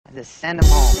Just send him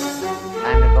home.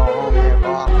 Time to go home there,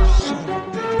 Bob. Son of a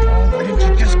bitch, Paul, why didn't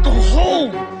you just go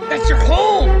home? That's your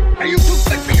home! Are you too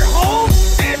good for your home?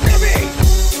 Answer me!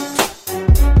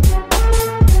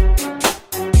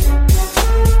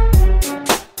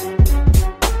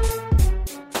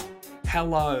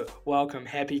 Hello, welcome,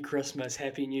 happy Christmas,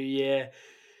 happy New Year,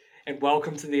 and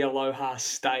welcome to the Aloha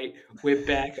State. We're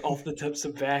back, off the tips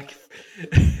are back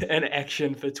in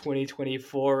action for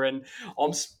 2024, and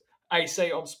I'm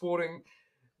sporting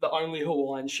the only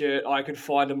Hawaiian shirt I could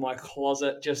find in my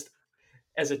closet, just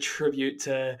as a tribute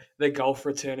to the golf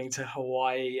returning to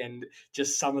Hawaii and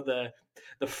just some of the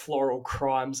floral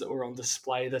crimes that were on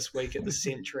display this week at the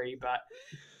Sentry. But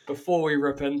before we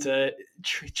rip into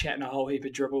chatting a whole heap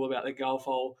of dribble about the golf,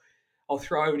 I'll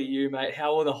throw over to you, mate.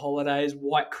 How are the holidays?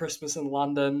 White Christmas in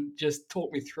London. Just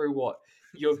talk me through what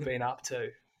you've been up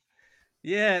to.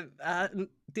 Yeah,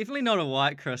 definitely not a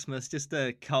white Christmas, just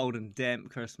a cold and damp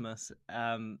Christmas.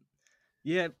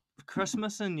 Yeah,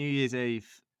 Christmas and New Year's Eve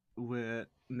were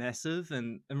massive,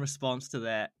 and in response to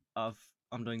that,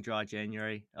 I'm doing dry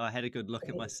January. I had a good look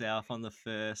at myself on the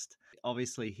first.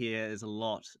 Obviously, here is a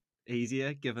lot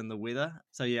easier given the weather,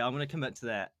 so yeah, I'm going to commit to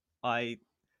that. I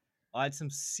had some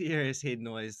serious head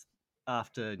noise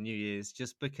after New Year's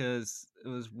just because it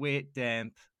was wet,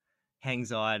 damp,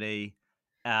 anxiety.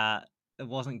 Uh, it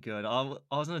wasn't good. I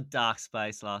was in a dark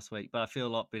space last week, but I feel a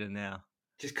lot better now.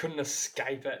 Just couldn't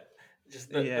escape it. Just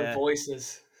the Yeah,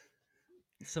 voices.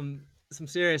 some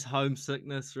serious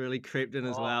homesickness really crept in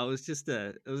as Oh, well. It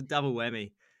was a double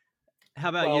whammy. How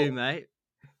about you, well, mate?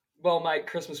 Well, mate,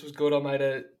 Christmas was good. I made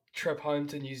a trip home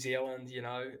to New Zealand.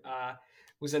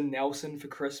 Was in Nelson for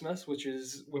Christmas, which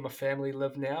is where my family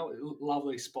live now.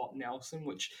 Lovely spot, Nelson,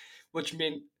 which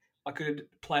meant I could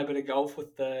play a bit of golf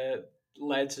with the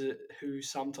lads who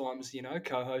sometimes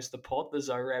co-host the pod, the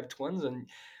Zorab twins, and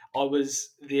I was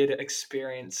there to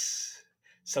experience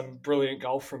some brilliant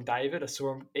golf from David. I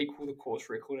saw him equal the course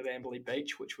record at Amberley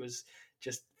Beach, which was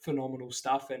just phenomenal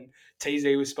stuff. And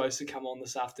TZ was supposed to come on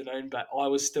this afternoon, but I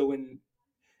was still in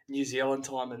New Zealand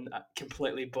time and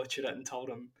completely butchered it and told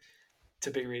him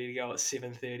to be ready to go at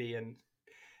 7:30, and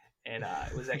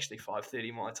it was actually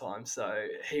 5:30 my time. So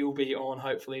he will be on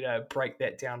hopefully to break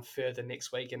that down further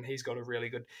next week, and he's got a really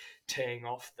good teeing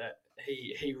off that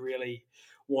he really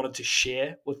wanted to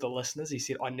share with the listeners. He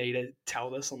said, "I need to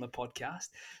tell this on the podcast."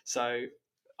 So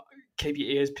keep your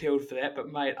ears peeled for that. But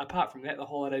mate, apart from that, the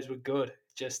holidays were good.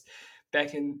 Just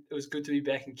it was good to be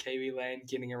back in Kiwi land,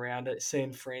 getting around it,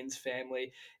 seeing friends,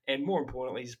 family, and more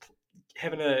importantly, just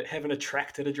having a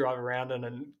tractor to drive around in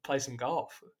and play some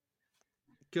golf.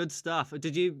 Good stuff.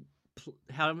 Did you?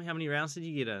 How many rounds did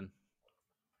you get in?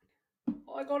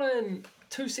 I got in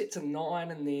 2 sets of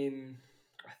 9, and then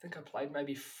I think I played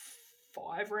maybe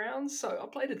 5 rounds. So I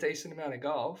played a decent amount of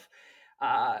golf.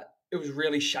 It was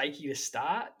really shaky to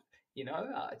start,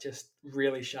 just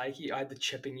really shaky. I had the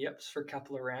chipping yips for a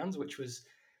couple of rounds, which was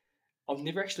I've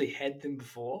never actually had them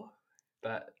before,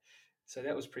 but so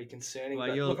that was pretty concerning. Well,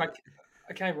 But you're look,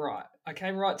 I came right. I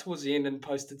came right towards the end and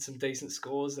posted some decent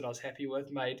scores that I was happy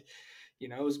with. Made,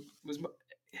 was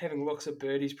having looks at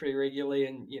birdies pretty regularly,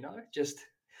 and just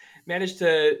managed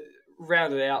to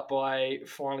round it out by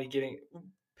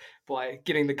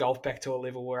getting the golf back to a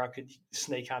level where I could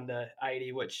sneak under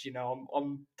 80, which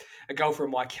I'm a golfer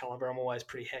of my caliber. I'm always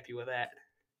pretty happy with that.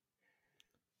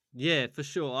 Yeah, for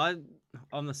sure.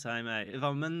 I'm the same, mate. If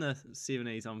I'm in the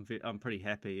 70s, I'm pretty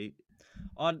happy.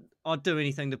 I'd do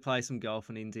anything to play some golf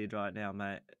in NZ right now,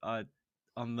 mate.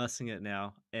 I'm missing it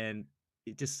now, and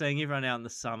just seeing everyone out in the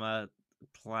summer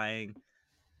playing,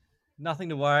 nothing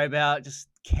to worry about, just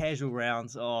casual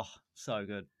rounds. Oh, so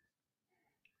good.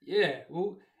 Yeah,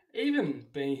 well, even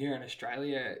being here in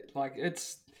Australia,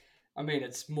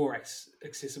 it's more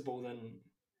accessible than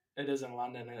it is in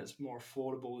London, and it's more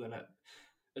affordable than it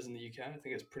is in the UK. I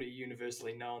think it's pretty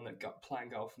universally known that playing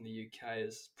golf in the UK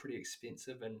is pretty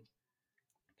expensive, and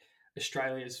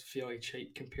Australia is fairly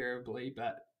cheap comparably.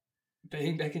 But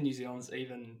being back in New Zealand is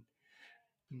even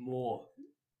more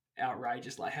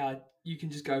outrageous. Like how you can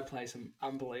just go play some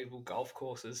unbelievable golf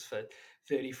courses for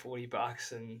 30,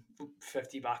 $40 and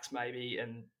 $50 maybe,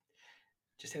 and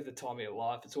just have the time of your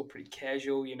life. It's all pretty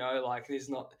casual, like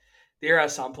there are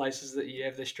some places that you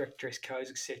have the strict dress codes,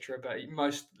 etc. But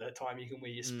most of the time you can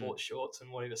wear your Mm. sports shorts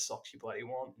and whatever socks you bloody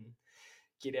want and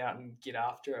get out and get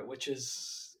after it, which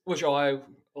I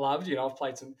loved.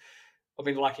 I've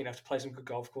been lucky enough to play some good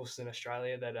golf courses in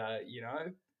Australia that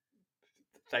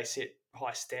they set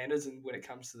high standards and when it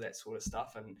comes to that sort of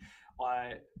stuff. And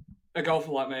a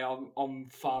golfer like me, I'm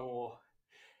far more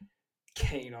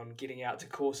keen on getting out to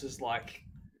courses like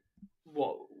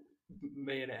what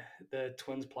me and the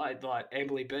twins played, like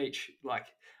Amberley Beach, like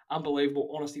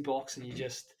unbelievable honesty box, and you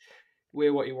just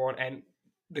wear what you want, and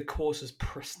the course is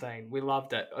pristine. We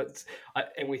loved it.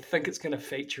 And we think it's going to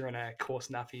feature in our course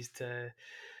nuffies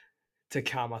to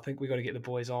come. I think we got to get the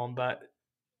boys on, but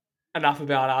enough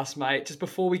about us, mate. Just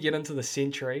before we get into the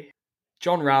Sentry,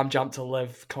 John Rahm jumped to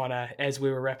live kind of as we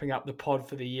were wrapping up the pod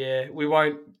for the year. We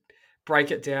won't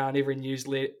break it down. Every news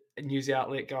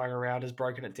outlet going around has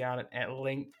broken it down at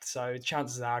length. So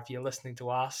chances are, if you're listening to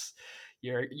us,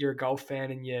 you're a golf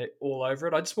fan and you're all over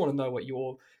it. I just want to know what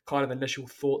your kind of initial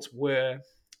thoughts were,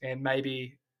 and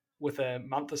maybe with a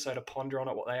month or so to ponder on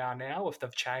it, what they are now, if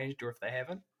they've changed or if they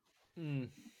haven't. Mm.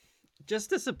 Just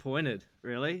disappointed,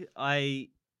 really. I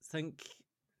think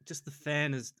just the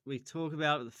fan is. We talk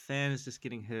about it, the fan is just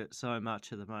getting hurt so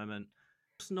much at the moment.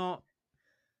 It's not.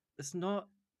 It's not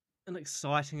an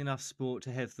exciting enough sport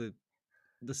to have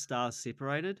the stars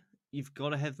separated. You've got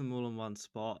to have them all in one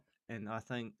spot, and I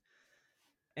think.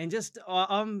 And just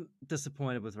I'm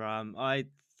disappointed with Rahm. I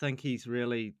think he's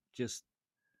really just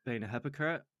been a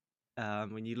hypocrite.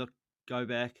 When you go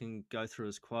back and go through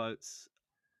his quotes,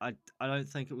 I don't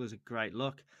think it was a great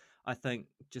look. I think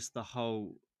just the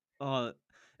whole oh,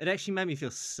 it actually made me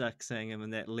feel sick seeing him in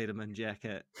that Letterman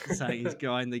jacket saying he's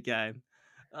growing the game.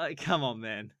 Like, come on,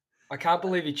 man. I can't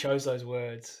believe he chose those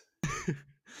words.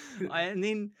 And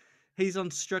then he's on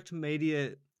strict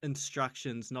media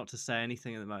instructions not to say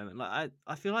anything at the moment. Like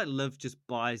I feel like Liv just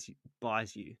buys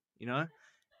you, you know,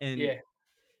 and Yeah,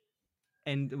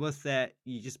 and with that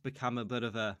you just become a bit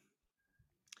of a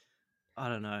I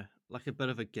don't know, like a bit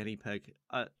of a guinea pig.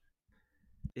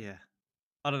 Yeah,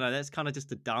 I don't know. That's kind of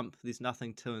just a dump. There's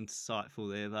nothing too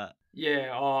insightful there, but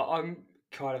yeah. I'm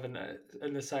kind of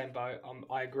in the same boat.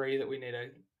 I agree that we need to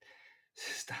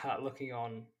start looking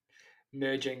on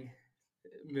merging,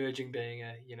 merging being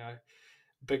a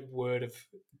big word of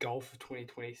golf of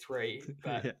 2023,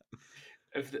 but yeah,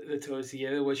 of the two of us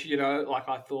together, which like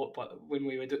I thought, but when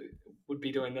we would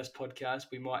be doing this podcast,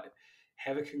 we might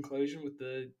have a conclusion with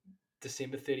the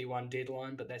December 31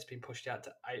 deadline, but that's been pushed out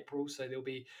to April, so there'll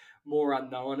be more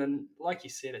unknown. And like you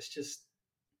said,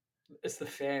 it's the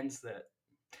fans that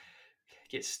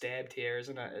get stabbed here,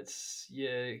 isn't it? It's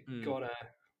mm, you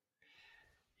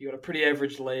got a pretty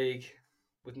average league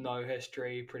with no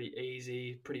history, pretty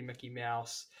easy, pretty Mickey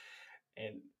Mouse,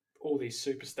 and all these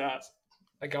superstars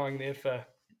are going there for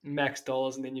max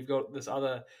dollars, and then you've got this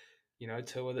other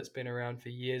tour that's been around for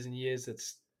years and years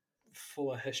that's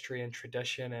full of history and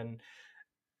tradition, and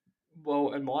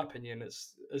well, in my opinion,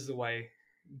 is the way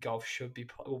golf should be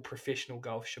well, professional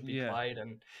golf should be yeah, played,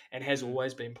 and has mm,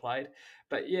 always been played.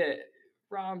 But yeah,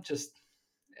 Rahm just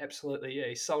absolutely,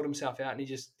 he sold himself out, and he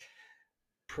just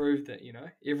proved that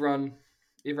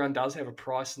everyone does have a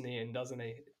price in the end, doesn't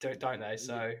he? Don't they? yeah.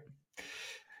 So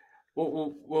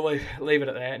we'll leave it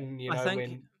at that, and I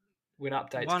think when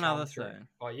updates one come other through, thing.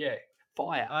 oh yeah,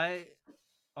 fire. I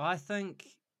I think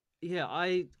yeah,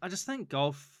 I just think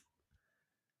golf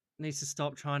needs to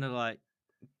stop trying to like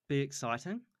be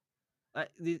exciting.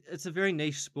 It's a very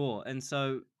niche sport, and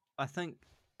so I think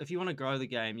if you want to grow the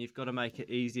game, you've got to make it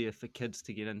easier for kids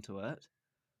to get into it.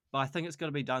 But I think it's got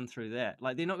to be done through that.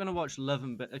 Like they're not going to watch Live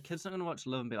and a kid's not going to watch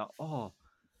Live and be like, oh,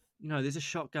 there's a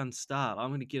shotgun start. I'm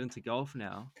going to get into golf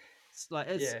now. It's like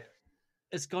Yeah,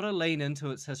 it's got to lean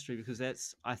into its history because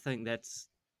I think that's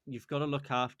you've got to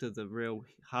look after the real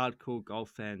hardcore golf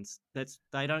fans.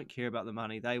 They don't care about the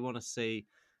money. They want to see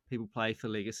people play for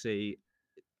legacy.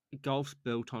 Golf's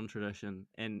built on tradition,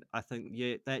 and I think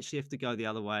they actually have to go the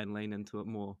other way and lean into it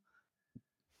more.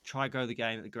 Try grow the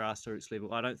game at the grassroots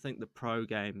level. I don't think the pro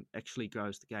game actually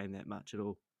grows the game that much at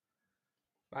all.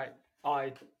 mate,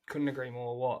 I couldn't agree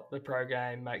more. What the pro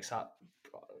game makes up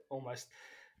almost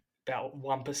about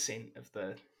 1% of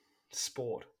the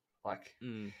sport. Like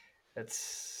Mm.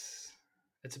 it's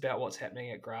about what's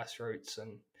happening at grassroots,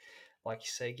 and like you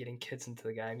say, getting kids into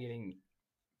the game, getting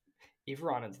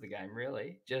everyone into the game.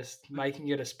 Really, just making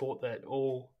it a sport that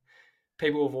all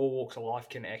people of all walks of life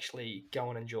can actually go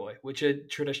and enjoy, which it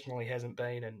traditionally hasn't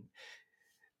been, and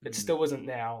it Mm. still isn't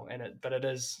now. But it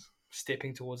is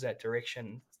stepping towards that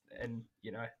direction. And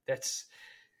that's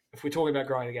if we're talking about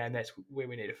growing the game, that's where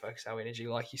we need to focus our energy,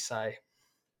 like you say.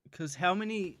 Because how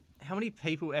many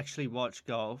people actually watch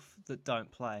golf that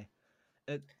don't play?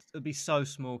 It'd be so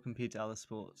small compared to other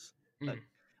sports. Mm. Like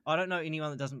I don't know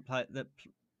anyone that doesn't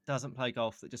play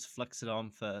golf that just flicks it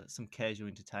on for some casual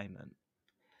entertainment.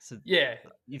 So Yeah,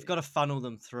 you've got to funnel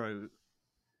them through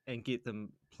and get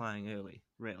them playing early.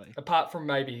 Really, apart from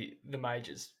maybe the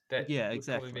majors, that yeah, would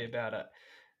probably be exactly. about it.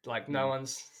 Like no Mm.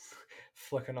 one's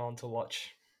flicking on to watch,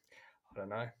 I don't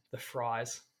know, the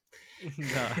Fries.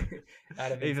 No,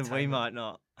 Out of even we entertainment. might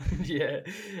not. Yeah.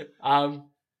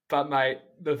 But mate,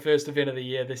 the first event of the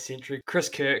year, the Sentry, Chris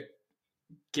Kirk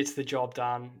gets the job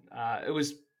done. It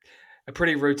was a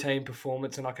pretty routine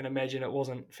performance, and I can imagine it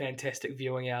wasn't fantastic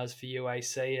viewing hours for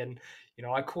UAC. And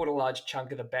I caught a large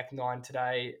chunk of the back nine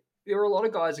today. There were a lot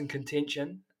of guys in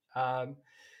contention. Um,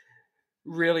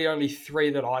 really, only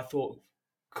three that I thought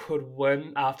could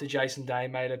win after Jason Day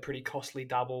made a pretty costly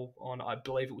double on, I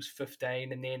believe it was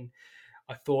 15, and then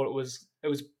I thought it was a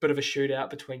bit of a shootout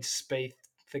between Spieth,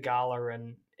 Thigala,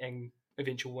 and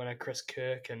eventual winner Chris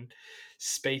Kirk. And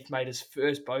Spieth made his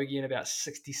first bogey in about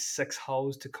 66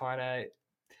 holes to kind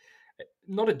of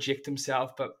not eject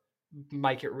himself, but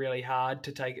make it really hard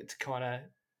to take it to kind of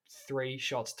three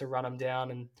shots to run him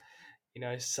down.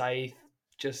 And Saith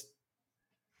just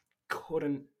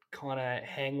couldn't kind of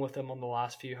hang with him on the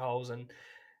last few holes. And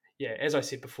yeah, as I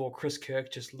said before, Chris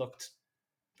Kirk just looked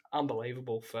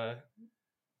unbelievable for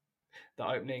the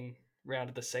opening round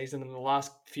of the season, and the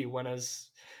last few winners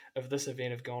of this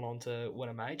event have gone on to win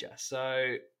a major.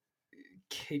 So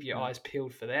keep your Mm. eyes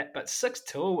peeled for that. But 6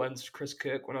 tour wins, Chris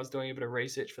Kirk, when I was doing a bit of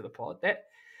research for the pod. That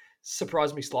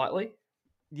surprised me slightly.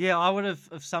 Yeah, I would have,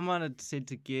 if someone had said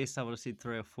to guess, I would have said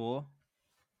 3 or 4.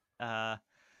 A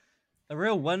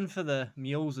real win for the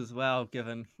Mules as well,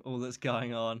 given all that's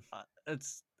going on. It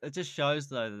just shows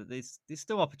though that there's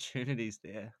still opportunities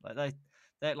there. Like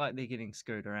they act like they're getting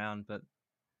screwed around, but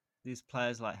there's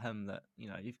players like him that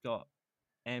you've got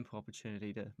ample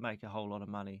opportunity to make a whole lot of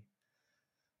money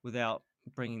without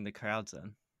bringing the crowds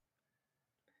in.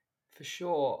 For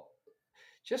sure.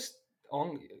 Just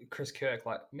on Chris Kirk,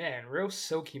 like, man, real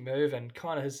silky move, and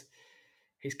kind of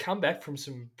he's come back from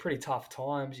some pretty tough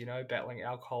times, battling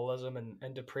alcoholism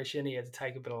and depression. He had to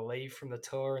take a bit of leave from the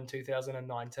tour in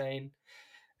 2019.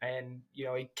 And,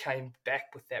 he came back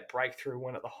with that breakthrough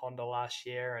win at the Honda last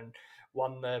year and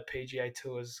won the PGA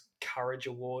Tour's Courage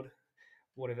Award,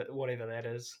 whatever that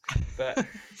is. But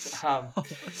um,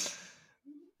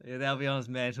 Yeah, that'll be on his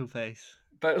mantelpiece.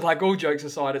 but like, all jokes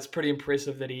aside, it's pretty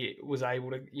impressive that he was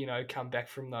able to, come back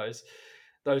from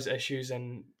those issues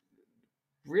and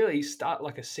really start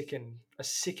like a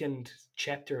second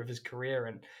chapter of his career.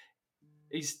 And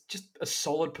he's just a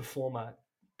solid performer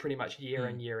pretty much year Hmm.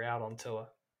 in, year out on tour.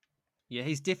 Yeah,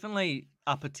 he's definitely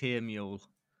upper tier mule.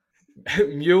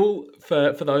 Mule,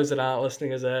 for those that aren't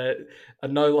listening, is a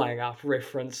no laying up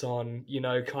reference on,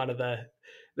 kind of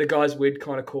the guys we'd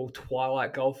kind of call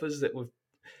twilight golfers that we've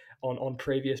on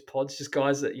previous pods, just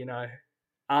guys that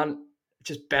aren't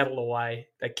just battle away.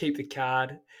 They keep the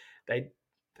card. They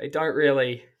don't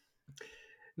really.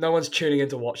 No one's tuning in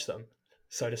to watch them,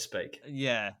 so to speak.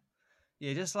 Yeah,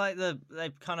 yeah, just like they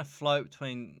kind of float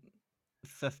between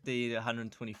 50 to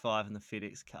 125 in the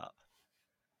FedEx Cup.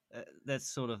 That's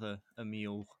sort of a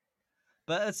mule.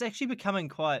 But it's actually becoming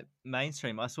quite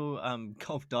mainstream. I saw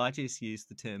Golf Digest use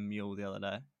the term mule the other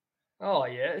day. Oh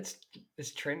yeah,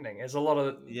 it's trending, as a lot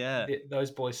of Yeah, those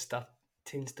boys' stuff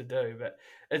tends to do. But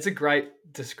it's a great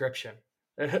description.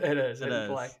 It is. it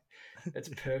Like, is. it's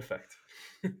perfect.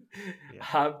 Yeah.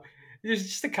 um, there's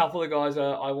just a couple of guys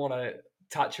I want to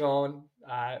touch on.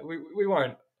 We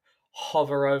won't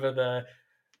hover over the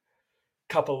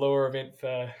Kapalua event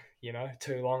for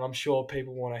too long. I'm sure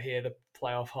people want to hear the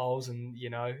playoff holes and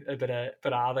a bit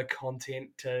of other content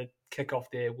to kick off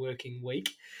their working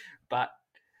week. But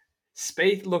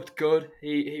Spieth looked good.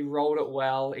 He rolled it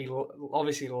well. He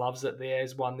obviously loves it there.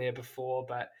 He's won there before,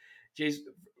 but geez,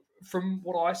 from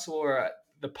what I saw,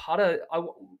 the putter,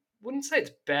 wouldn't say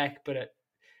it's back, but it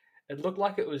looked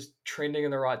like it was trending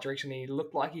in the right direction. He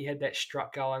looked like he had that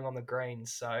strut going on the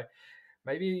greens. So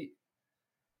maybe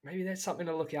that's something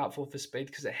to look out for Spieth,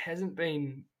 because it hasn't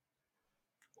been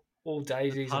all The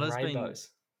daisies and putter's been rainbows.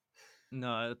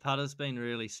 no, the putter's been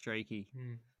really streaky.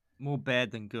 Hmm. More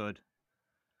bad than good.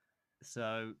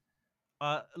 So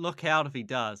look out if he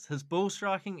does. His ball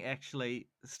striking actually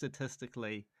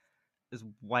statistically is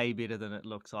way better than it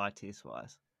looks eye test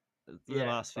wise. The Yeah,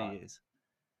 last few but years.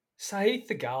 Saeed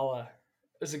Thigala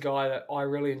is a guy that I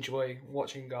really enjoy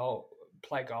watching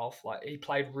play golf. Like, he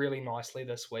played really nicely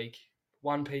this week.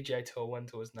 One PGA Tour win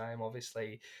to his name,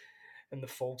 obviously, in the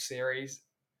fall series.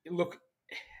 Look,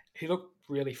 he looked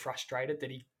really frustrated that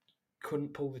he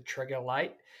couldn't pull the trigger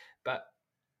late. But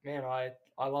man,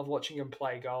 I love watching him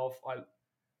play golf.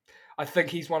 I think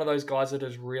he's one of those guys that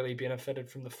has really benefited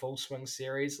from the full swing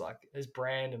series. Like, his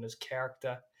brand and his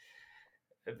character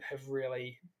have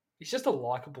really. He's just a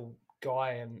likable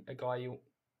guy, and a guy you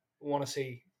want to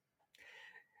see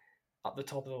up the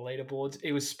top of the leaderboards.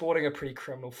 He was sporting a pretty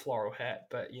criminal floral hat,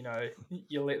 but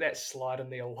you let that slide in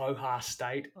the Aloha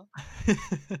state.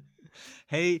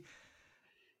 he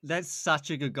that's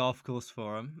such a good golf course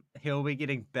for him. He'll be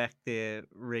getting back there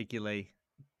regularly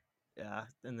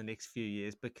in the next few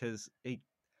years because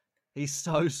he's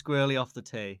so squirrely off the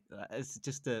tee. It's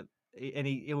just and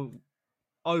he'll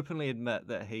openly admit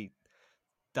that he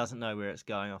doesn't know where it's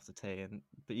going off the tee,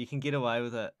 but you can get away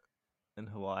with it in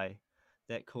Hawaii.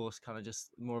 That course kind of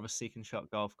just more of a second shot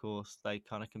golf course. They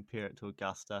kind of compare it to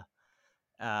Augusta.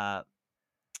 Uh,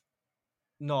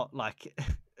 Not like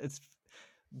it's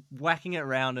whacking it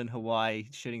around in Hawaii,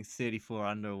 shooting 34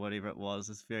 under or whatever it was,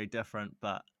 is very different,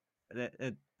 but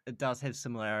it does have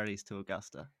similarities to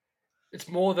Augusta. It's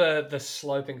more the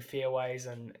sloping fairways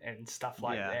and stuff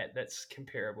like Yeah, that that's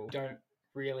comparable. You don't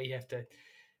really have to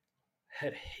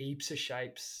hit heaps of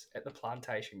shapes at the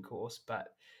plantation course, but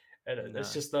it's no,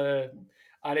 just the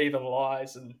uneven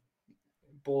lies and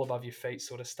ball above your feet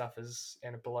sort of stuff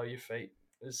and below your feet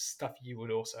is stuff you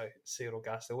would also see at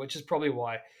Augusta, which is probably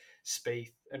why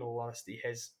Spieth, in all honesty,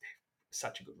 has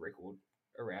such a good record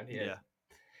around here. yeah.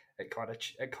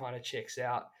 It kind of checks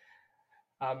out.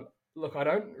 Um, Look, I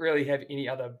don't really have any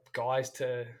other guys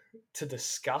to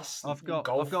discuss I've got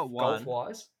golf one.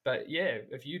 wise, but yeah,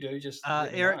 if you do, just let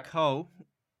me know. Eric Cole,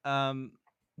 um,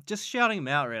 just shouting him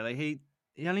out. Really, he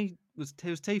was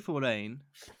T14,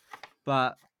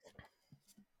 but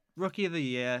rookie of the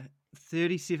year,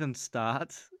 37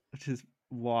 starts, which is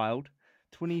wild.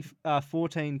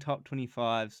 14 top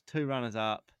 25s, 2 runners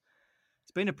up.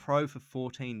 He's been a pro for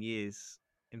 14 years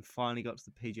and finally got to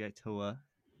the PGA Tour.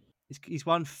 He's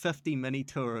won 50 mini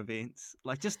tour events.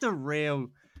 Like just a real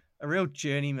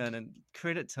journeyman, and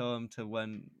credit to him to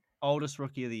win oldest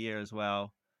rookie of the year as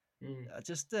well. Mm.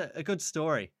 Just a good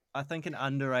story. I think an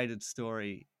underrated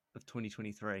story of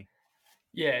 2023.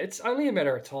 Yeah, it's only a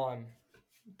matter of time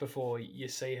before you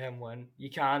see him win. You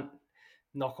can't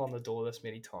knock on the door this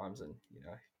many times, and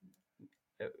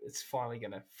it's finally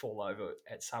going to fall over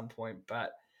at some point.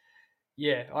 But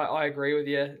yeah, I agree with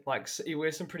you. Like he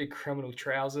wears some pretty criminal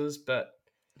trousers, but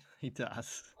He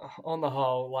does. on the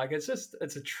whole, like it's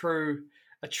a true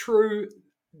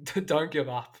don't give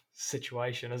up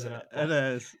situation, isn't it? It Like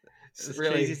is. it's As cheesy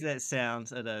as really that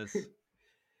sounds, it is. Just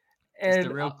a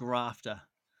and real grafter.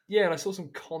 yeah, and I saw some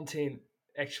content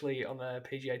actually on the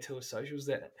PGA Tour socials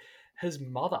that his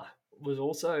mother was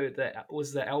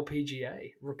the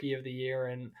LPGA Rookie of the Year,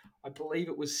 and I believe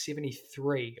it was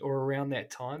 73 or around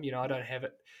that time. I don't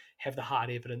have the hard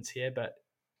evidence here, but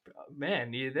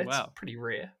man, yeah, that's Wow. pretty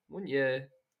rare, wouldn't you?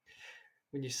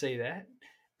 When you see that,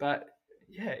 but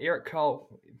yeah, Eric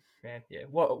Cole, man, yeah,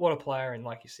 what a player, and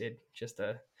like you said, just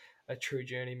a true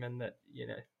journeyman that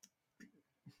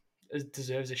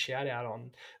deserves a shout out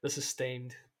on this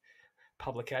esteemed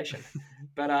publication.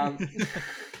 But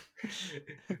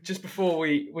just before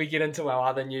we get into our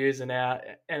other news and our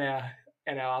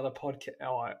other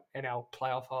podcast and our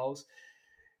playoff holes,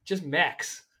 just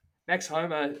Max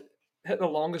Homer hit the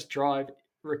longest drive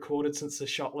recorded since the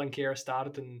ShotLink era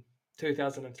started in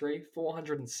 2003,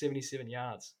 477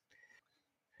 yards.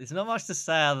 There's not much to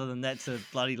say other than that's a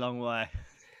bloody long way.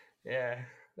 Yeah,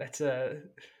 that's a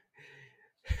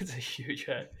it's a huge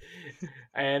hit.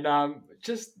 And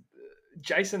just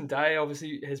Jason Day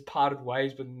obviously has parted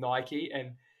ways with Nike,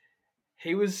 and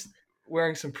he was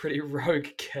wearing some pretty rogue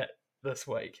kit this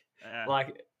week. Yeah.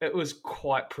 Like it was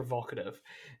quite provocative.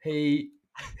 He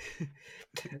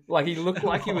he looked It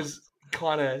like he was. was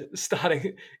kind of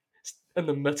starting in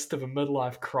the midst of a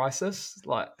midlife crisis.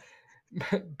 Like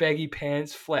baggy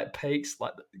pants, flat peaks,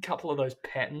 like a couple of those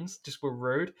patterns just were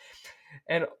rude.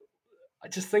 And I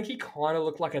just think he kind of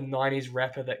looked like a 90s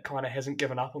rapper that kind of hasn't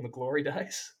given up on the glory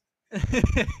days.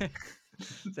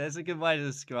 That's a good way to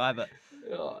describe it.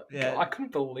 Oh, God, Yeah, I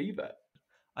couldn't believe it.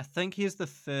 I think he's the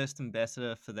first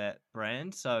ambassador for that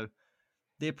brand, so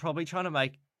they're probably trying to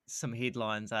make some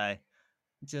headlines, eh?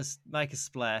 Just make a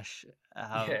splash,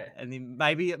 Yeah. and then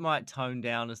maybe it might tone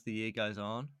down as the year goes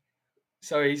on.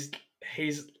 So he's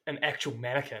an actual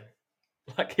mannequin.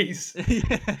 Like Yeah.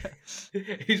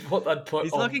 he's what they'd put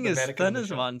He's on looking the as mannequin in thin the as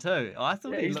shop. one too. I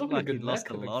thought Yeah, he he's looked looking a like good he'd lost nick,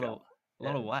 a the big lot fella. of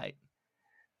lot Yeah. of weight.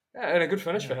 Yeah, and a good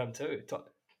finish for Yeah, him too.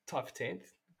 Tied for 10th.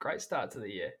 Great start to the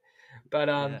year. But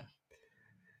yeah.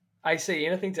 AC,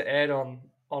 anything to add on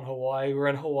Hawaii? We're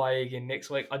in Hawaii again next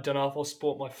week. I don't know if I'll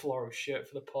sport my floral shirt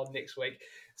for the pod next week.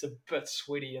 It's a bit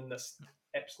sweaty in this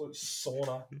absolute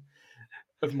sauna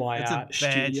of my It's a bad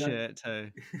studio. shirt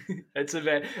too. It's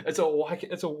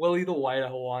a Willie the Waiter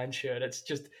Hawaiian shirt. It's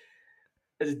Did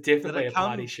definitely it a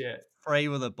party come shirt. free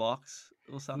with a box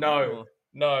or something? No, Or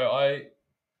no,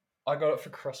 I got it for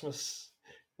Christmas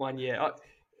one year.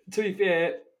 To be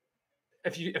fair,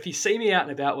 if you see me out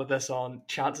and about with this on,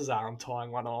 chances are I'm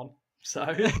tying one on. So,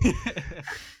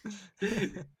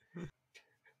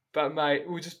 but mate,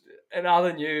 we just in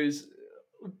other news,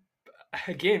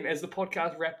 again, as the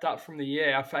podcast wrapped up from the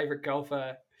year, our favourite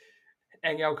golfer,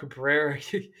 Angel Cabrera,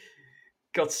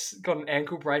 got an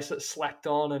ankle bracelet slapped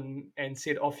on and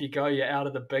said, "Off you go, you're out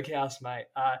of the big house, mate."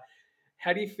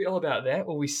 How do you feel about that?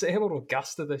 Will we see him at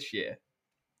Augusta this year?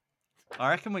 I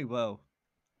reckon we will.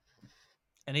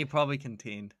 And he'll probably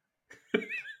contend.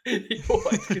 He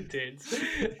always contends.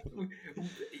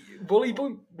 Will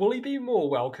he be more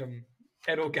welcome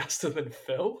at Augusta than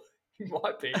Phil? He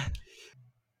might be.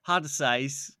 Hard to say.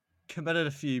 He's committed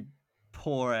a few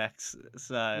poor acts,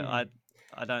 so Mm.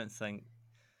 I don't think.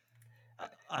 I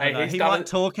Hey, don't know. he's He done might it.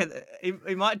 talk at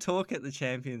he might talk at the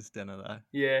champions dinner though.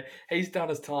 Yeah, he's done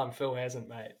his time. Phil hasn't,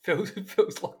 mate.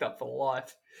 Phil's locked up for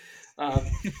life. Um,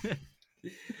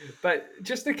 but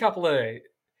just a couple of,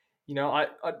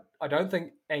 I don't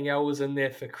think Angel was in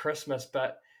there for Christmas,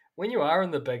 but when you are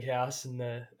in the big house in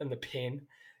the pen,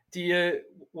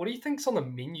 what do you think's on the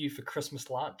menu for Christmas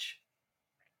lunch?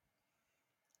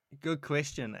 Good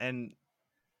question, and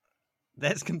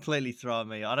that's completely thrown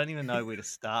me. I don't even know where to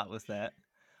start with that.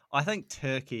 I think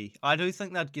turkey. I do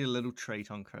think they'd get a little treat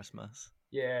on Christmas.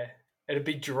 Yeah, it'd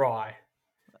be dry.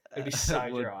 It'd be It so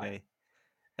would dry. be. It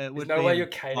There's would no be way you're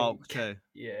in catering. bulk too.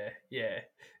 Yeah, yeah.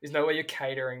 There's no way you're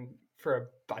catering for a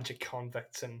bunch of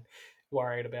convicts and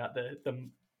worried about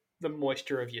the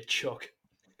moisture of your chook.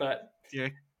 But Do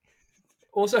you,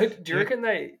 also, do do you you, reckon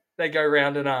they go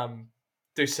around and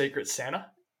do Secret Santa?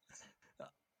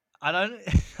 I don't.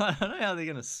 I don't know how they're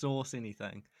gonna source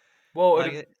anything. Well,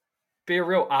 Like, it'd be a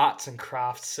real arts and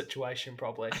crafts situation,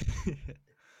 probably.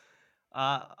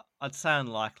 uh, I'd say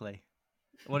unlikely.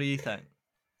 What do you think?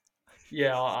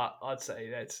 Yeah, I'd say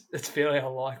it's fairly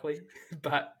unlikely,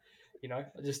 but I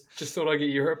just thought I'd get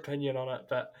your opinion on it.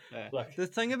 But Yeah. look, The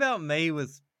thing about me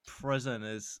with prison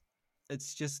is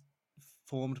it's just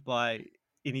formed by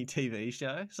any TV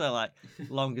show. So like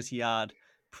Longest Yard,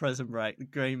 Prison Break, The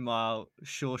Green Mile,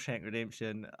 Shawshank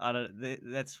Redemption. I don't.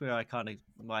 That's where I kind of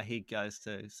my head goes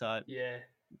to. So yeah.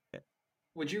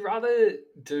 Would you rather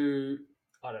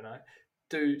I don't know,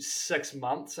 do 6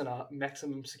 months in a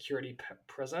maximum security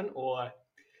prison or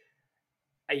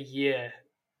a year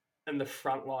in the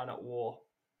front line at war?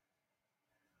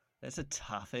 that's a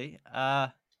toughie.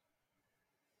 I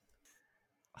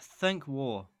think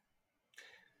war.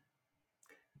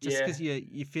 Just Yeah. because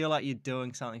you feel like you're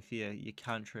doing something for your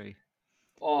country.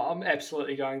 Oh, I'm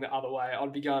absolutely going the other way.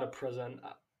 I'd be going to prison.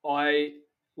 I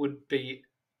would be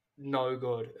no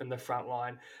good in the front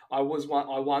line. I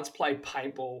once played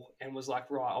paintball and was like,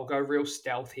 right, I'll go real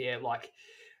stealth here, like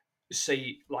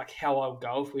see like how I'll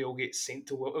go if we all get sent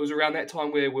to. It was around that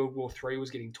time where World War III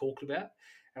was getting talked about,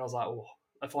 and I was like, oh,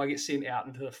 if I get sent out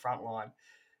into the front line,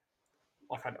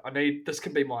 like I need this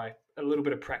can be my a little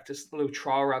bit of practice, a little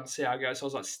trial run, see how I go. So I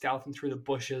was like stealthing through the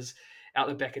bushes out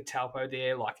the back of Taupo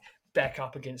there, like back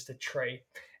up against a tree,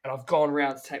 and I've gone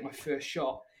around to take my first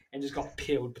shot and just got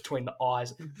peeled between the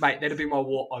eyes, mate. That'd be my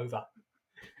war over.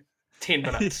 10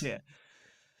 minutes. Yeah,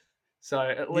 So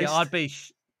at yeah. least,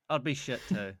 I'd be shit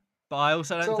too. But I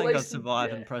also don't so at think I'd least,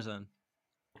 survive yeah, in prison.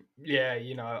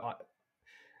 yeah.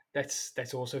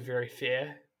 That's also very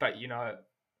fair. But you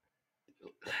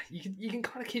can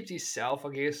kind of keep to yourself, I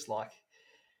guess. Like,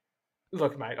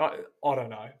 look, mate, I don't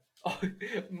know.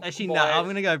 Actually, no, My I'm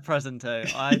gonna go prison too.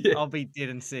 yeah, I'll be dead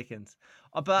in seconds.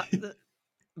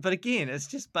 But again, it's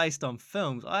just based on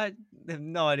films. I have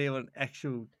no idea what an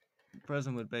actual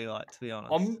prison would be like, to be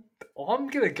honest. I'm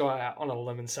gonna go out on a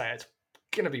limb and say it's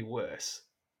gonna be worse.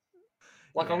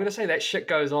 Like I'm Yeah, gonna say that shit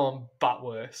goes on, but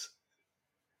worse.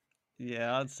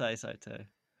 yeah, I'd say so too.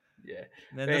 Yeah.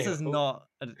 Man, But this anyway, is not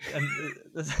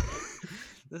this,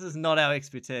 this is not our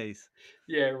expertise.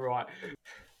 yeah, right,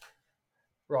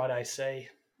 right. AC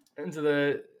into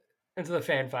the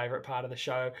fan favorite part of the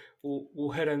show.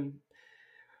 We'll hit in.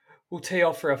 We'll tee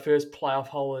off for our first playoff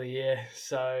hole of the year.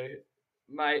 So,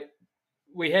 mate,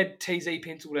 we had TZ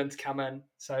penciled in to come in,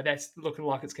 so that's looking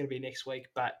like it's going to be next week.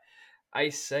 But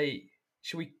AC,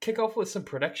 should we kick off with some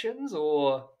predictions,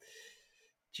 or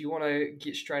do you want to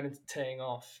get straight into teeing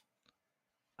off?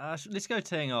 Let's go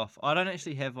teeing off. I don't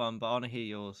actually have one, but I want to hear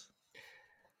yours.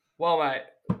 Well, mate,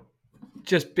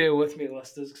 just bear with me,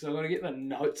 listeners, because I'm going to get the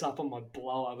notes up on my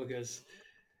blower because,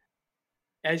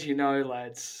 as you know,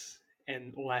 lads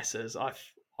and lasses,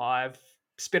 I've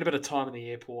spent a bit of time in the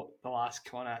airport the last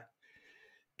kind of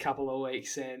couple of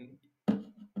weeks, and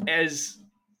as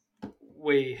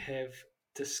we have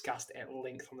discussed at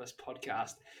length on this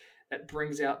podcast, it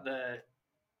brings out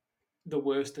the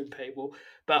worst in people.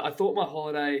 But I thought my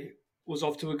holiday was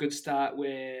off to a good start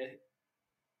where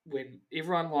when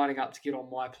everyone lining up to get on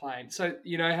my plane. So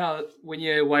you know how when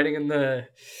you're waiting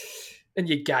in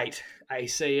your gate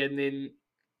AC, and then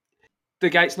the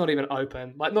gate's not even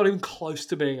open, like not even close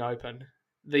to being open.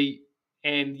 The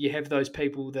and you have those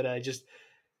people that are just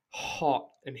hot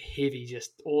and heavy,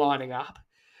 just lining up.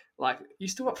 Like you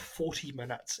still got 40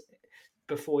 minutes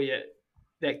before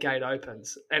that gate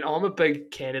opens, and I'm a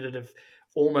big candidate of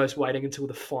almost waiting until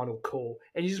the final call,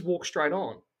 and you just walk straight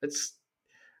on. It's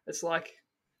like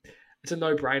it's a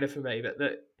no brainer for me, but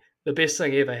the best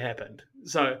thing ever happened.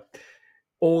 So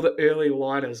all the early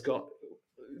liners got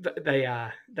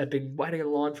they'd been waiting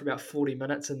in line for about 40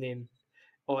 minutes, and then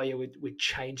oh yeah, we're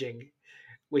changing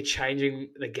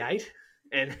the gate,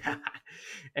 and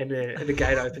and the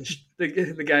gate opened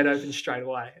the gate opened straight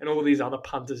away, and all these other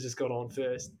punters just got on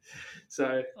first.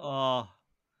 So Oh,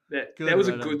 that good was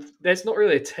a riddance. good. That's not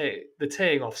really a tee. The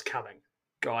teeing off's coming,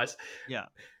 guys. Yeah.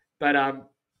 But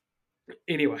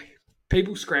anyway,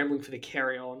 people scrambling for the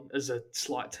carry on is a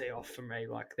slight tee off for me.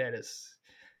 Like that is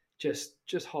just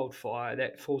hold fire.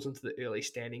 That falls into the early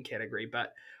standing category.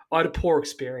 But I had a poor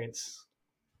experience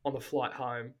on the flight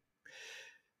home.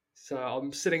 So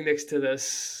I'm sitting next to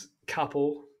this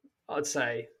couple. I'd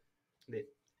say their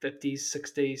 50s,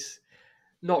 60s,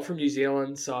 not from New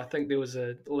Zealand. So I think there was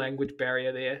a language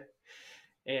barrier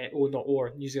there,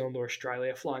 or New Zealand or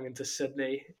Australia, flying into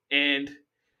Sydney. And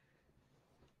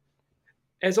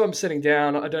as I'm sitting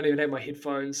down, I don't even have my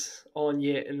headphones on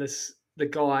yet, and the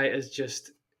guy is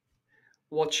just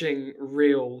watching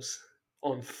reels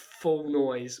on full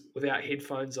noise without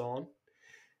headphones on.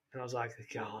 And I was like,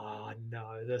 oh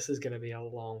no, this is going to be a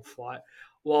long flight.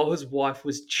 While his wife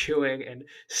was chewing and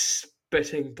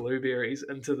spitting blueberries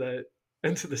into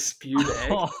the spew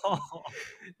bag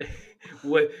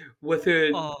with with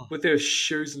her Oh, with her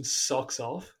shoes and socks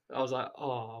off. I was like,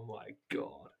 oh my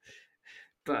god.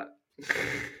 But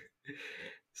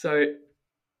so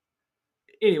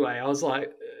anyway, I was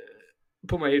like,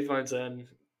 put my headphones in.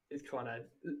 It kind of,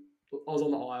 I was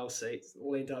on the aisle seat,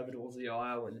 leaned over towards the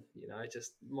aisle, and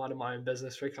just minded my own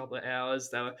business for a couple of hours.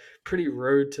 They were pretty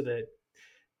rude to the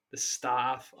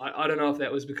staff. I don't know if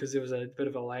that was because there was a bit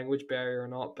of a language barrier or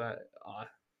not, but I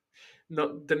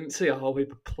didn't see a whole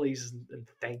heap of please and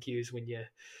thank yous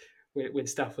when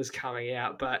stuff was coming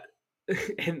out. But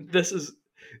and this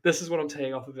is what I'm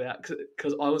teeing off about,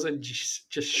 because I was in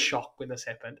just shock when this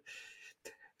happened.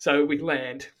 So we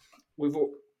land.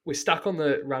 We're stuck on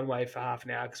the runway for half an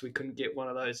hour because we couldn't get one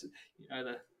of those,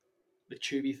 the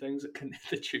tubey things that can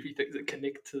the tubey things that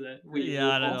connect to the where you yeah,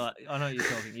 walk I don't off. know. I know what you're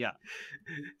talking. Yeah.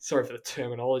 Sorry for the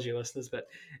terminology, listeners, but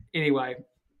anyway,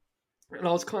 and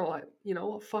I was kind of like, you know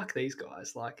what, fuck these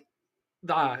guys. Like,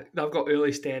 they've got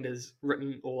early standards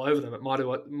written all over them. It might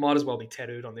as well be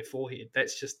tattooed on their forehead.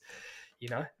 That's just,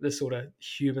 the sort of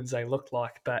humans they look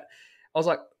like. But I was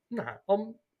like, no,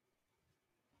 I'm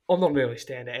not an early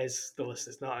stander, as the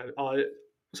listeners know.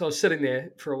 So I was sitting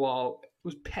there for a while. It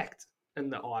was packed in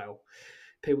the aisle,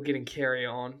 people getting carry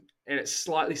on, and it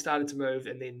slightly started to move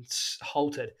and then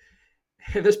halted.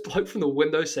 And this bloke from the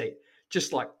window seat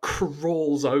just like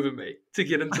crawls over me to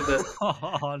get into the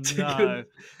Oh to get in, no.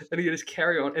 and he just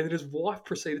carry on. And then his wife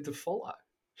proceeded to follow,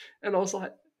 and I was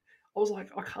like,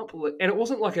 I can't believe. And it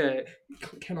wasn't like a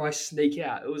can I sneak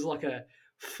out. It was like a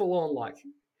full on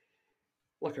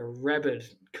like a rabid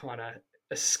kind of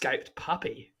escaped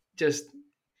puppy, just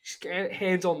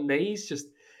hands on knees. Just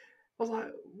I was like,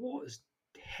 what is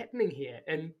happening here?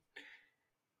 And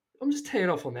I'm just teeing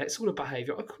off on that sort of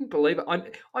behaviour. I couldn't believe it.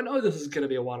 I know this is going to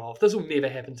be a one off. This will never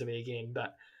happen to me again.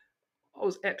 But I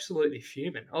was absolutely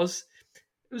fuming. It was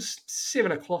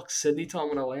 7 o'clock Sydney time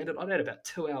when I landed. I'd had about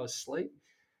 2 hours sleep.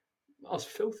 I was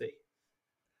filthy.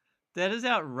 That is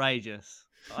outrageous.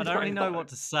 I don't I really know know. what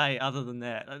to say other than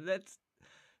that.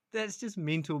 That's just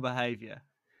mental behavior.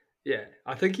 Yeah,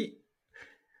 I think he.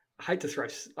 I hate to throw.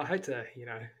 I hate to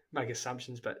make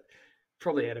assumptions, but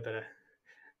probably had a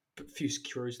few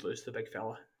screws loose. The big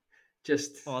fella.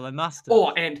 Just Oh, they must have.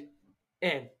 oh, and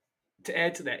to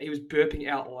add to that, he was burping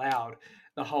out loud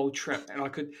the whole trip, and I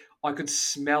could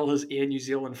smell his Air New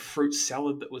Zealand fruit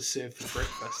salad that was served for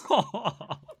breakfast.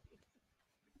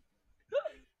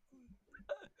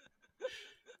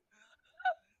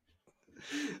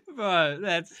 Bro,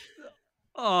 that's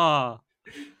oh.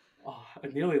 Oh, I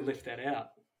nearly left that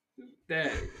out.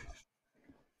 That,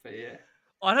 but yeah,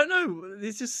 I don't know.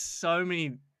 There's just so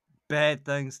many bad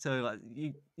things too. Like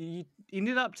you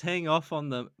ended up teeing off on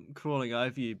them crawling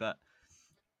over you, but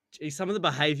geez, some of the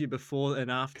behavior before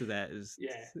and after that is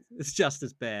yeah, it's just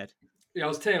as bad. yeah. I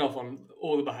was teeing off on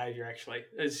all the behaviour. Actually,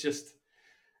 it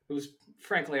was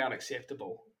frankly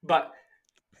unacceptable. But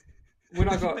when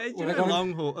I got when Imagine I a got into,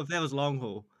 long haul if that was long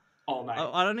haul. oh mate,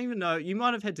 I don't even know. You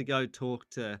might have had to go talk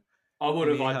to I would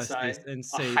an have. air I'd hostess say and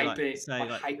I see, hate like, being. I say,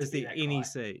 like, hate to is be there that any guy.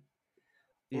 seat?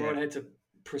 Or I'd Yeah, had to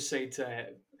proceed to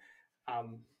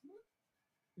um,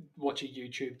 watch a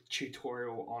YouTube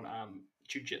tutorial on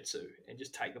jujitsu and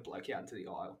just take the bloke out into the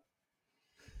aisle.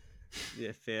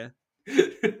 yeah, fair.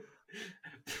 Yeah,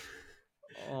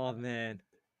 Oh man,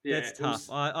 that's it tough.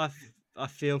 was. I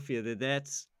feel for you there.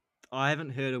 I haven't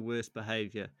heard of worse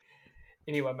behaviour.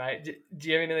 Anyway, mate, do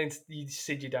you have anything? You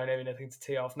said you don't have anything to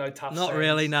tee off. No tough Not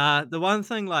really, sayings. nah. The one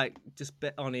thing, like, just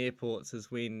on airports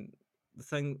is when the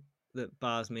thing that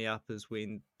bars me up is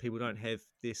when people don't have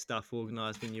their stuff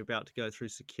organised when you're about to go through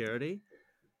security.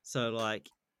 So, like,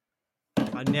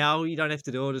 I now you don't have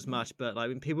to do it as much, but like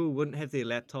when people wouldn't have their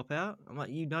laptop out, I'm like,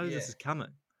 Yeah, this is coming,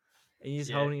 and you're just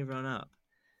yeah. holding everyone up,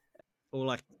 or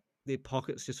like their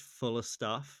pockets just full of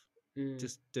stuff. Mm.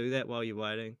 Just do that while you're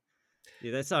waiting.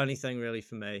 Yeah, that's the only thing really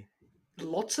for me.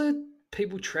 Lots of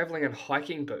people traveling in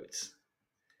hiking boots.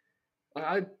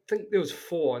 I think there was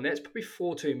four, and that's probably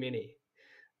four too many.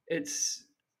 It's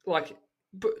like,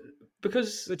 but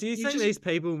because But do you you think just these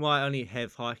people might only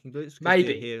have hiking boots because they're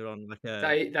maybe here on like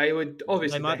a they would they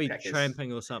obviously might be backpackers,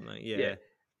 tramping or something? yeah, Yeah,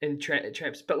 and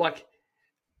tramps. But like,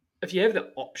 if you have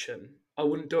the option, I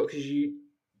wouldn't do it because you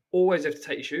always have to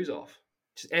take your shoes off.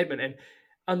 Just admin and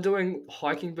undoing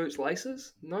hiking boots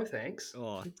laces. No thanks.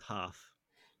 oh, tough.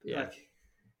 Yeah, Like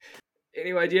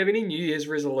anyway, do you have any New Year's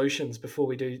resolutions before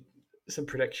we do some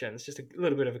predictions? Just a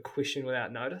little bit of a question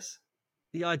without notice.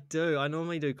 yeah, I do. I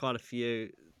normally do quite a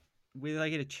few. Whether they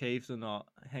get achieved or not,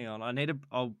 hang on.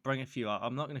 I'll bring a few up.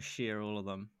 I'm not going to share all of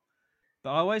them.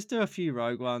 But I always do a few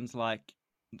rogue ones. Like,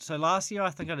 so last year I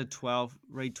think I did 12,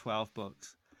 read 12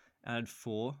 books, and I had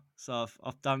four. So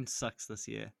I've done six this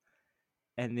year,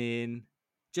 and then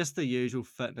just the usual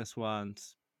fitness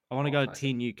ones. I want to Oh, go to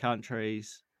 10 new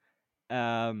countries.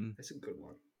 Um, that's a good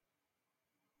one.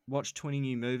 watch 20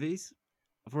 new movies.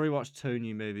 I've already watched 2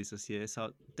 new movies this year,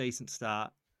 so decent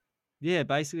start. Yeah,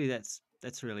 basically that's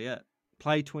really it.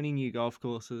 Play 20 new golf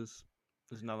courses.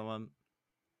 There's another one.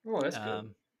 Oh, that's good.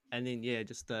 Um, and then yeah,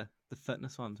 just the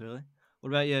fitness ones really. What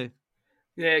about you?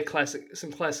 Yeah, classic.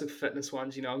 Some classic fitness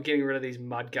ones. You know, I'm getting rid of these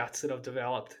mud guts that I've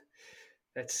developed.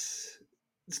 That's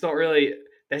it's not really.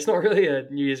 That's not really a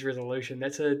New Year's resolution.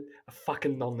 That's a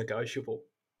fucking non-negotiable,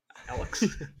 Alex.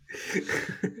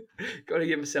 Got to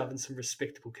get myself in some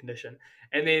respectable condition.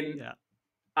 And then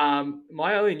Yeah,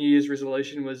 my only New Year's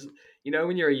resolution was, you know,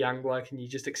 when you're a young bloke and you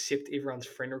just accept everyone's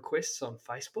friend requests on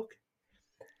Facebook.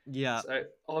 yeah, So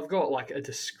I've got like a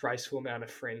disgraceful amount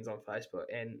of friends on Facebook,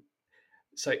 and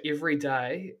so every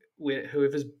day when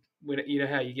whoever's when you know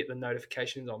how you get the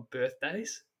notifications on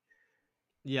birthdays,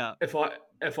 yeah. if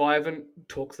I haven't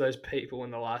talked to those people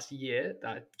in the last year,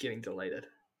 they're getting deleted.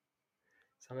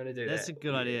 So I'm going to do That's that. a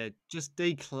good Yeah, idea. Just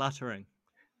decluttering.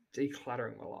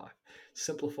 decluttering my life,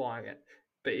 simplifying it.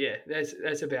 But yeah,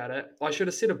 that's about it. I should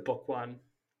have said a book one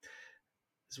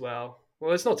as well.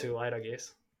 Well, it's not too late, I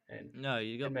guess, and No,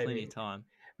 you and got plenty of maybe time.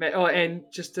 oh, and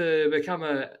just to become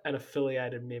an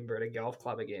affiliated member at a golf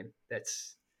club again.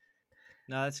 That's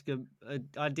No, that's good.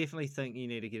 I definitely think you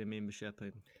need to get a membership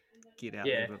and get out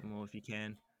there yeah, a bit more if you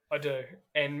can. I do,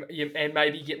 and yeah, and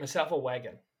maybe get myself a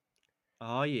wagon.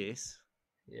 Oh yes.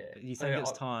 Yeah, You I think mean,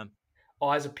 it's time?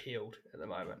 eyes are peeled at the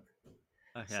moment,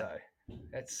 Okay. so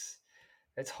that's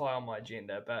that's high on my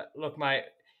agenda. But look, mate,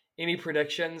 any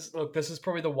predictions? Look, this is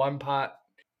probably the one part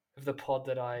of the pod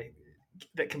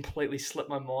that completely slipped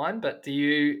my mind. But do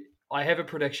you? I have a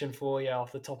prediction for you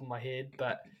off the top of my head,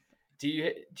 but do you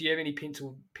have any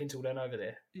penciled in over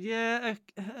there? Yeah,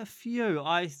 a few.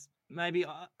 Maybe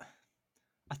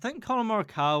I think Colin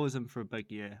Morikawa was in for a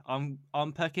big year. I'm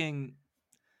picking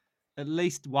at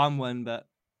least one win, but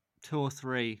two or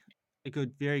three,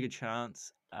 very good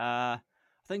chance. I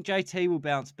think JT will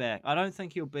bounce back. I don't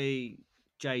think he'll be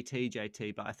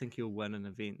JT, but I think he'll win an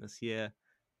event this year.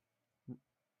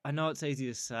 I know it's easy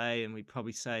to say, and we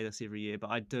probably say this every year,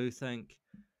 but I do think,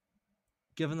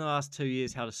 given the last 2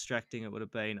 years, how distracting it would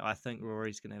have been, I think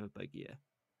Rory's going to have a big year.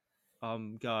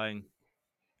 I'm going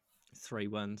 3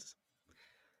 wins.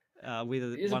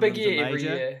 Whether It's a one of big them's a year every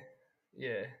major, year.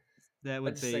 Yeah, that I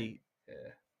would just think be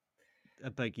yeah.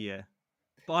 a big year.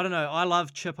 But I don't know. I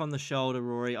love chip on the shoulder,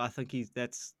 Rory. I think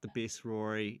that's the best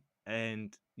Rory,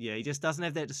 and yeah, he just doesn't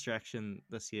have that distraction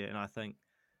this year. And I think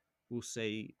we'll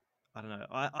see. I don't know.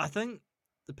 I think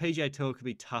the PGA Tour could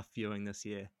be tough viewing this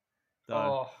year, though.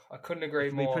 Oh, I couldn't It agree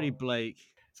could be more. pretty bleak.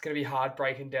 It's going to be hard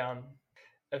breaking down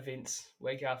events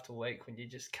week after week when you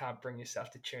just can't bring yourself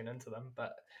to tune into them.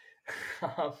 But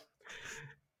um,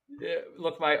 Yeah,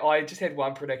 look, mate, I just had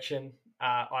one prediction.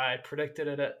 I predicted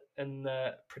it in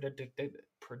the predicted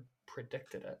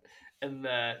it in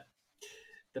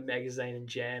the magazine in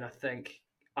Jan. I think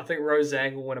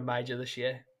Roseanne will win a major this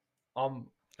year. I'm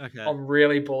Okay. I'm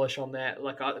really bullish on that.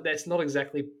 Like that's not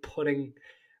exactly putting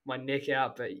my neck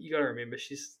out, but you got to remember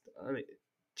she's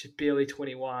barely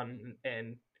 21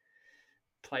 and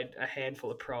played a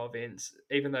handful of pro events.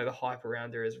 Even though the hype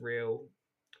around her is real,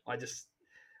 I just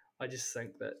I just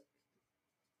think that,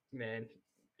 man,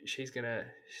 she's gonna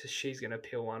she's gonna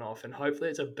peel one off, and hopefully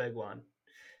it's a big one.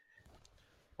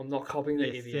 I'm not copying the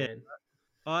Yeah, fair. Evian.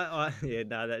 Yeah,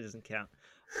 no, that doesn't count.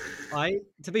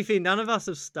 To be fair, none of us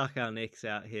have stuck our necks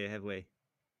out here, have we?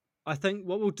 I think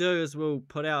what we'll do is we'll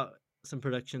put out some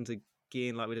predictions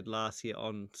again, like we did last year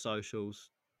on socials.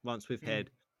 Once we've Mm. had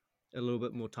a little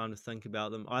bit more time to think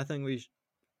about them, I think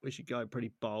we should go pretty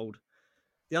bold.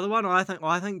 The other one, I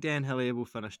think Dan Hillier will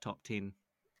finish top 10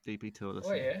 DP Tour this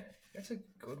Oh year, yeah, that's a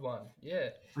good one. Yeah,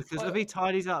 because I, if he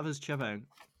tidies up his chipping,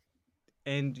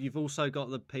 and you've also got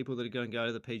the people that are going to go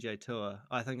to the PJ Tour,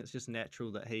 I think it's just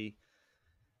natural that he'll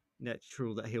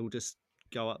just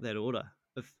go up that order.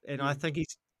 And I mm, think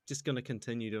he's just going to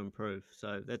continue to improve.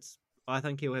 So I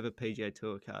think he'll have a PGA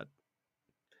Tour card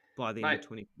by the end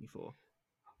of mate, 2024.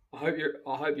 I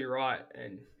hope you're right.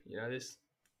 And this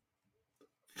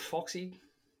Foxy.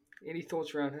 Any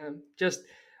thoughts around him?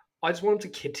 I just want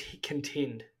him to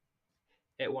contend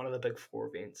at one of the big four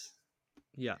events.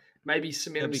 Yeah, Maybe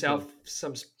cement that'd be cool.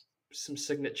 himself some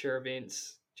signature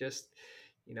events. Just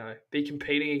be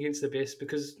competing against the best,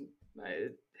 because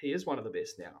mate, he is one of the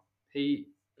best now. He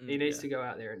needs Yeah. to go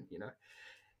out there and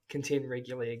contend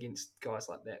regularly against guys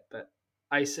like that. But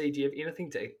AC, do you have anything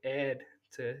to add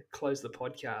to close the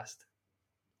podcast?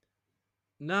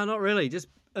 No, not really. Just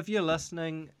if you're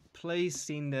listening, please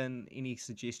send in any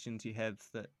suggestions you have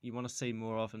that you want to see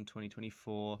more of in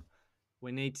 2024.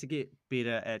 We need to get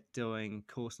better at doing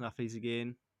course nuffies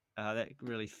again. That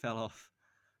really fell off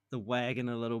the wagon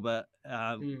a little bit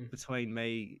Mm, between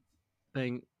me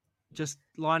being just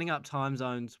lining up time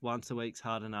zones once a week's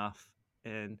hard enough,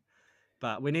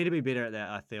 but we need to be better at that.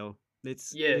 I feel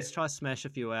yeah, let's try smash a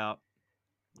few out.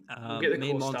 we'll get the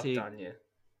Me and cool stuff done. Yeah,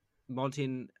 Monty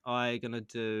and I are gonna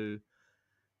do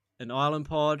an island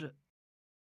pod,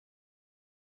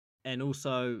 and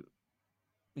also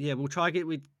we'll try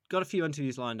we've got a few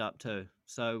interviews lined up too,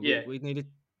 so yeah. we need to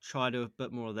try to do a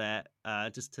bit more of that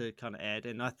just to kind of add.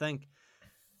 And I think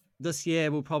this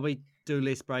year we'll probably do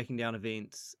less breaking down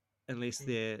events unless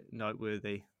they're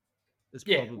noteworthy. Is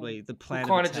Yeah, we'll, probably the we'll plan of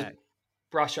kind of just attack.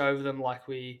 brush over them like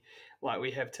we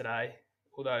have today.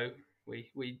 Although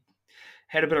we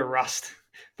had a bit of rust,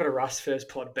 first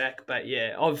pod back, but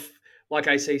yeah, I've like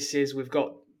AC says, we've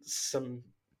got some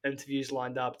interviews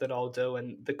lined up that I'll do,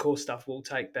 and the core stuff we'll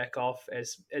take back off.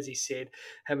 As he said,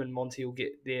 him and Monty will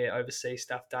get their overseas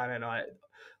stuff done, and I'm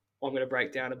going to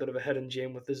break down a bit of a hidden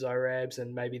gem with the Zorabs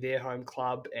and maybe their home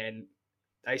club, and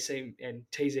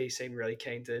TZ seem really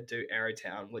keen to do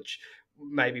Arrowtown, which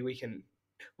maybe we're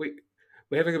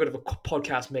having a bit of a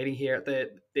podcast meeting here at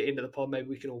the end of the pod. Maybe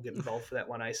we can all get involved for that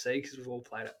one, AC, because we've all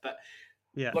played it. But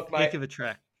Yeah, look, mate, heck of a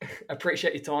track.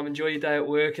 appreciate your time. Enjoy your day at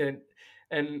work, and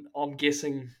I'm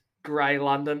guessing grey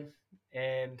London,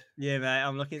 and Yeah, mate,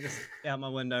 I'm looking at this out my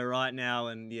window right now,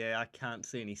 and yeah, I can't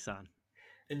see any sun.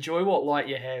 enjoy what light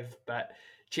you have. But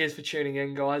cheers for tuning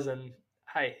in, guys, and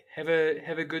hey, have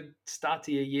a good start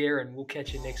to your year, and we'll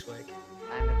catch you next week.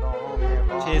 Time to go home there,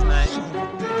 boss. Cheers, mate. Son of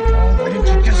a bitch. Oh, why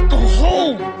didn't you just go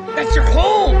home? That's your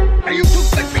home.